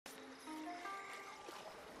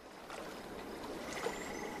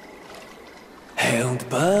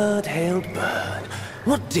hailed bird,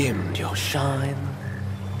 what dimmed your shine?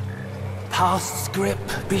 Past's grip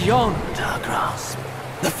beyond our grasp,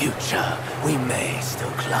 the future we may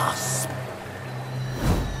still clasp.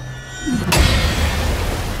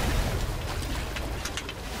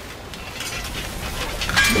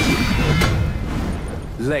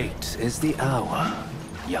 Late is the hour,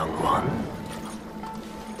 young one,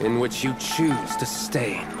 in which you choose to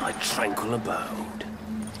stain my tranquil abode.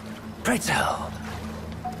 Pray tell,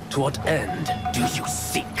 to what end do you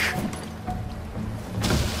seek?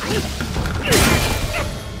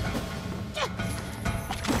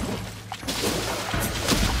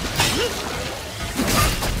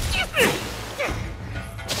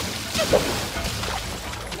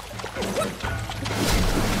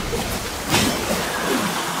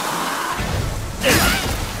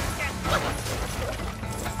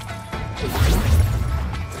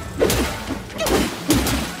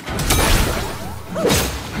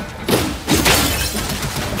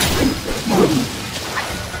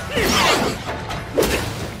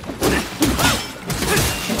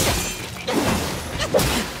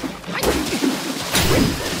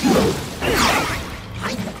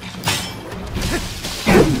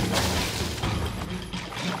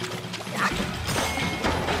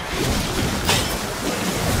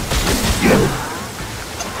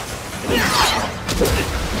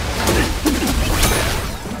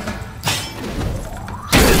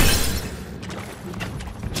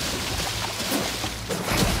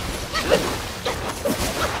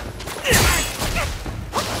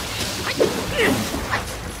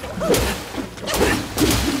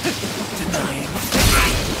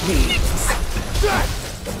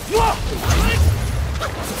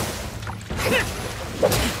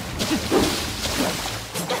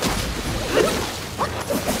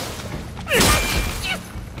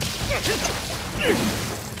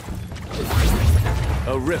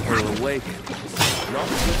 A ripple awakens, not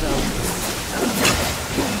without...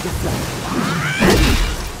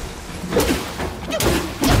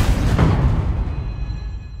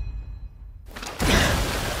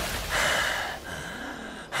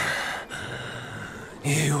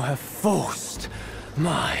 You have forced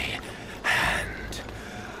my hand.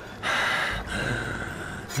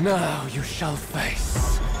 Now you shall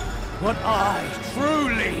face what I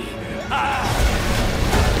truly am.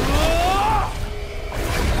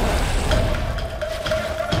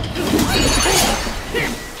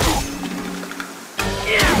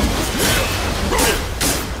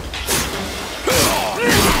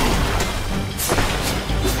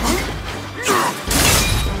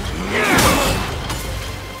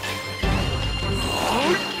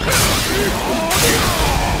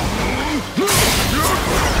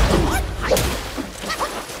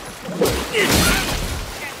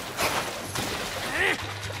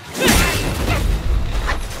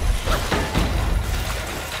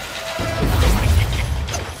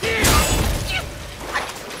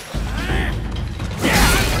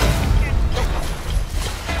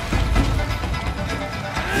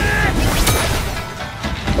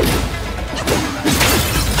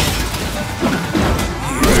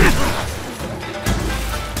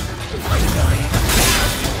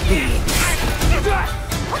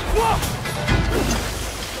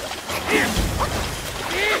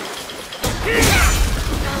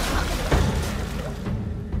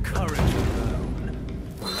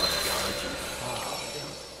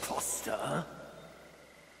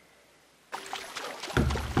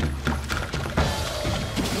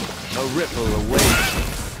 A ripple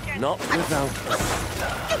awakens, not without a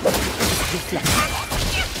stir.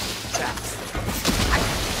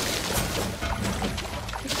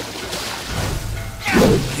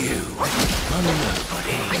 You are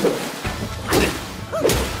nobody.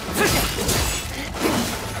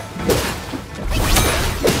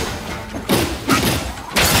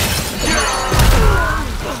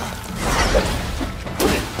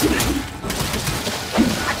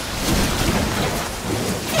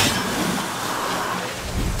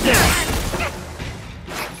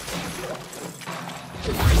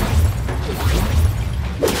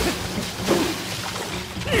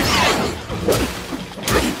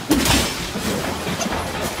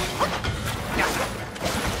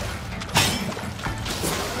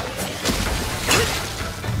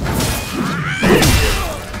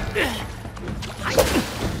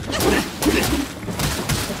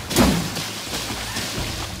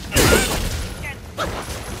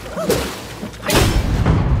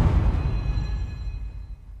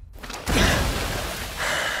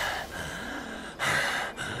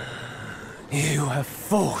 You have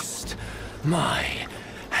forced my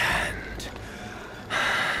hand.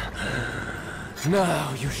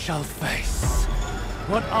 Now you shall face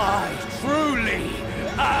what I truly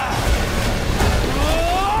am.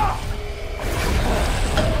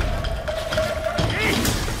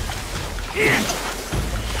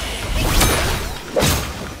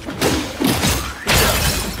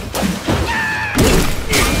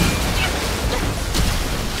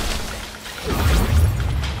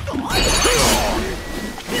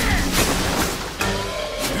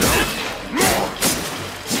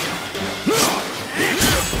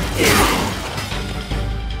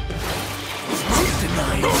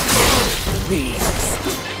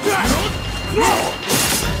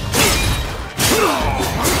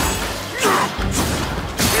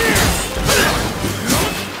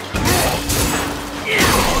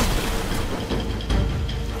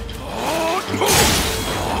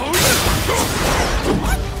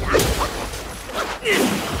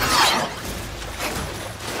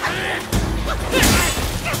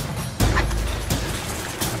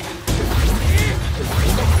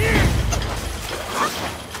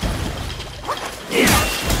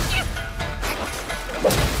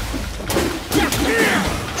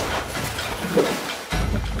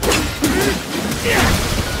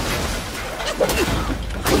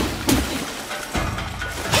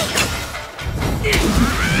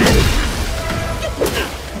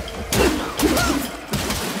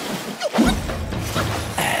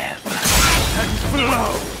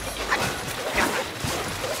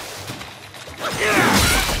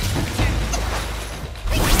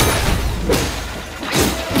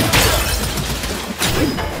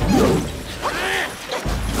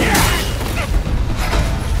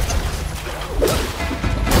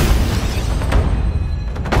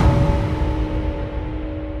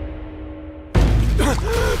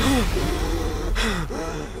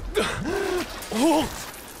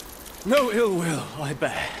 No ill will I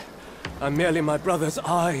bear. I'm merely my brother's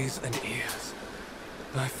eyes and ears.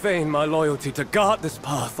 I feign my loyalty to guard this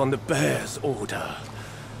path on the bear's order.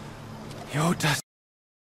 Your destiny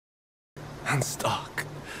and stark.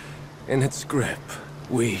 In its grip,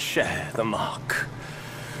 we share the mark.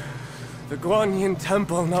 The Guanyin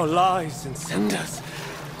temple now lies in cinders,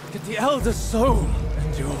 yet the elder soul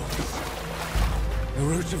endures. The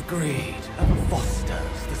root of greed ever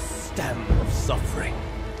fosters the stem of suffering.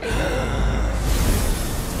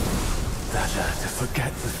 Better to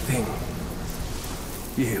forget the thing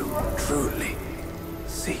you truly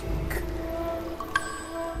seek.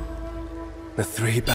 The three